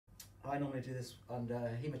I normally do this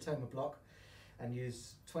under hematoma block and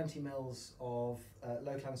use 20 mils of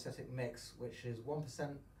local anaesthetic mix, which is 1%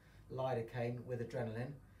 lidocaine with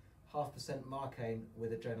adrenaline, 0.5% marcaine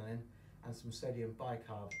with adrenaline, and some sodium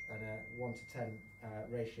bicarb at a 1 to 10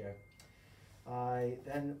 ratio. I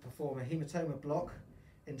then perform a hematoma block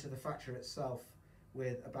into the fracture itself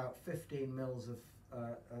with about 15 mils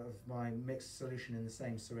of my mixed solution in the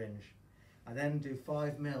same syringe. I then do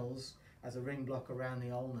 5 mils as a ring block around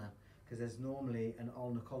the ulna, because there's normally an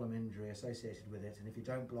ulnar column injury associated with it, and if you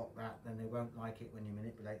don't block that, then they won't like it when you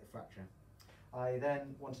manipulate the fracture. I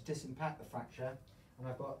then want to disimpact the fracture, and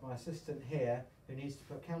I've got my assistant here who needs to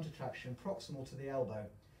put counter traction proximal to the elbow.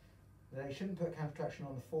 Now, you shouldn't put counter traction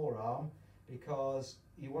on the forearm because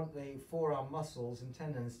you want the forearm muscles and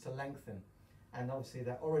tendons to lengthen, and obviously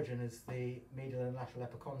their origin is the medial and lateral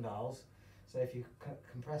epicondyles, so if you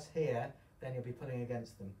compress here, then you'll be pulling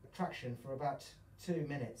against them. Traction for about 2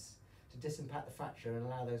 minutes to disimpact the fracture and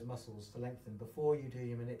allow those muscles to lengthen before you do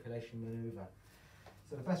your manipulation manoeuvre.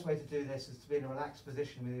 So the best way to do this is to be in a relaxed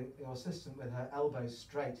position with your assistant with her elbows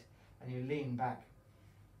straight, and you lean back.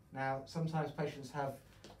 Now, sometimes patients have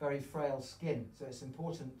very frail skin, so it's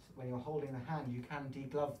important when you're holding the hand, you can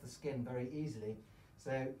deglove the skin very easily,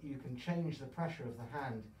 so you can change the pressure of the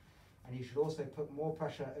hand, and you should also put more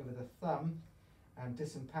pressure over the thumb and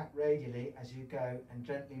disimpact radially as you go and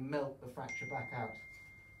gently milk the fracture back out.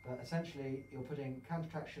 But essentially you're putting counter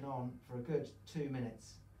traction on for a good 2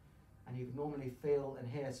 minutes, and you can normally feel and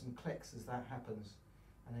hear some clicks as that happens,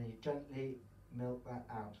 and then you gently milk that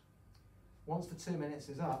out. Once the 2 minutes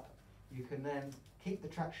is up, you can then keep the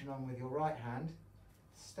traction on with your right hand,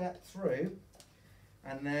 step through,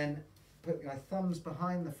 and then put your thumbs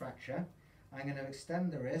behind the fracture. I'm going to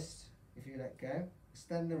extend the wrist, if you let go,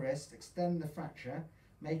 extend the wrist, extend the fracture,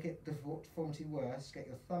 make it the deformity worse, get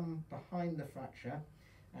your thumb behind the fracture,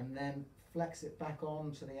 and then flex it back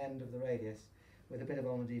on to the end of the radius with a bit of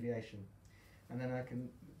ulnar deviation. And then I can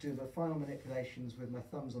do the final manipulations with my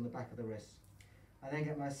thumbs on the back of the wrist. I then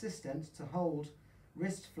get my assistant to hold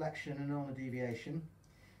wrist flexion and ulnar deviation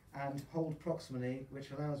and hold proximally,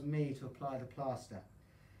 which allows me to apply the plaster.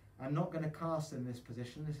 I'm not going to cast in this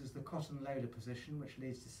position. This is the cotton loader position, which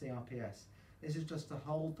leads to CRPS. This is just to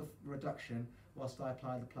hold the reduction whilst I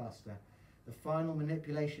apply the plaster. The final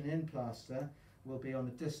manipulation in plaster will be on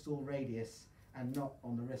the distal radius and not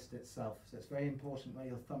on the wrist itself. So it's very important where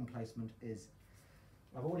your thumb placement is.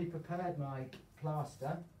 I've already prepared my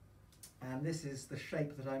plaster, and this is the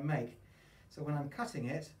shape that I make. So when I'm cutting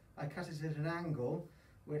it, I cut it at an angle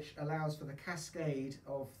which allows for the cascade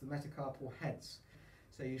of the metacarpal heads.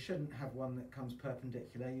 So you shouldn't have one that comes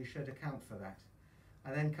perpendicular, you should account for that.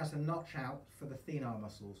 I then cut a notch out for the thenar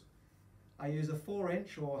muscles. I use a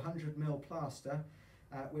 4-inch or 100 ml plaster,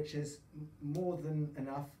 which is more than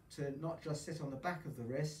enough to not just sit on the back of the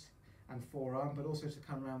wrist and forearm, but also to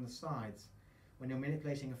come around the sides. When you're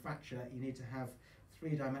manipulating a fracture, you need to have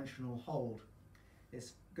 3-dimensional hold. It's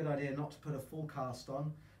a good idea not to put a full cast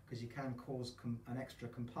on, because you can cause an extra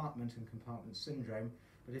compartment and compartment syndrome.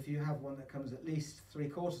 But if you have one that comes at least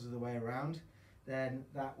 3/4 of the way around, then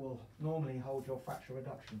that will normally hold your fracture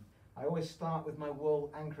reduction. I always start with my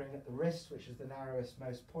wool anchoring at the wrist, which is the narrowest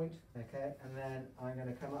most point, okay, and then I'm going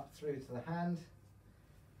to come up through to the hand.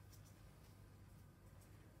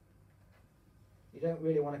 You don't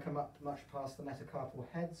really want to come up much past the metacarpal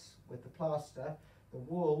heads with the plaster. The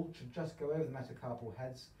wool should just go over the metacarpal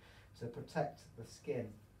heads to protect the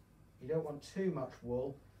skin. You don't want too much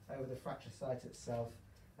wool over the fracture site itself,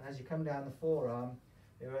 and as you come down the forearm,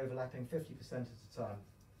 you're overlapping 50% at a time.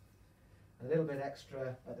 A little bit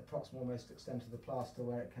extra at the proximal most extent of the plaster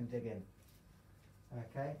where it can dig in.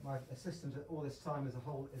 Okay, my assistant at all this time is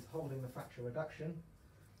holding the fracture reduction.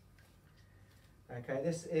 Okay,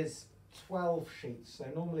 this is 12 sheets, so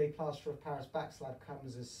normally plaster of Paris backslab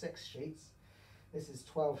comes as 6 sheets. This is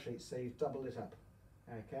 12 sheets, so you've doubled it up.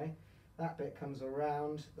 Okay, that bit comes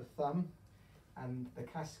around the thumb, and the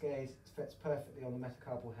cascade fits perfectly on the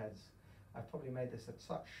metacarpal heads. I've probably made this a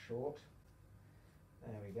touch short.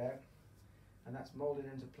 There we go. And that's moulded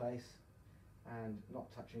into place and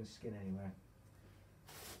not touching skin anywhere.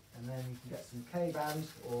 And then you can get some K-band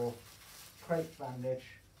or crepe bandage.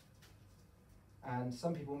 And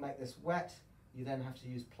some people make this wet. You then have to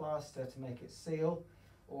use plaster to make it seal,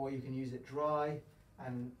 or you can use it dry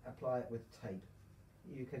and apply it with tape.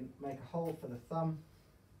 You can make a hole for the thumb,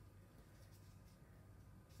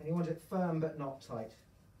 and you want it firm but not tight.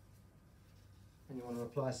 And you want to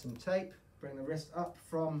apply some tape, bring the wrist up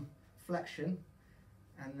from flexion,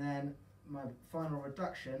 and then my final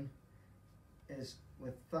reduction is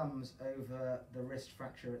with thumbs over the wrist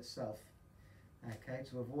fracture itself. okay,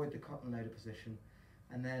 to avoid the cotton loader position.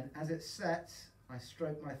 And then as it's set, I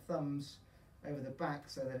stroke my thumbs over the back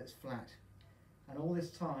so that it's flat. And all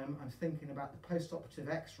this time I'm thinking about the post-operative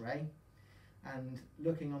x-ray, and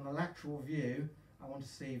looking on the lateral view I want to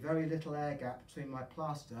see very little air gap between my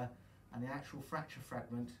plaster and the actual fracture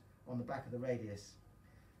fragment on the back of the radius.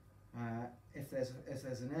 If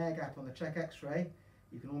there's an air gap on the check x-ray,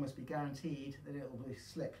 you can almost be guaranteed that it will be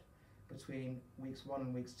slip between weeks 1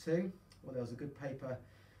 and weeks 2. Well, there was a good paper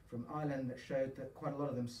from Ireland that showed that quite a lot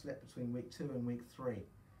of them slip between week 2 and week 3.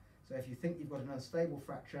 So if you think you've got an unstable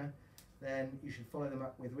fracture, then you should follow them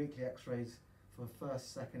up with weekly x-rays for the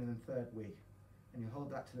first, second and third week. And you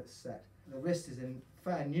hold that till it's set. The wrist is in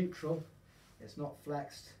fair neutral, it's not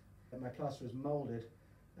flexed, but my plaster is moulded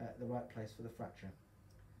at the right place for the fracture.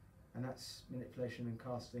 And that's manipulation and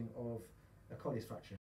casting of a Colles fracture.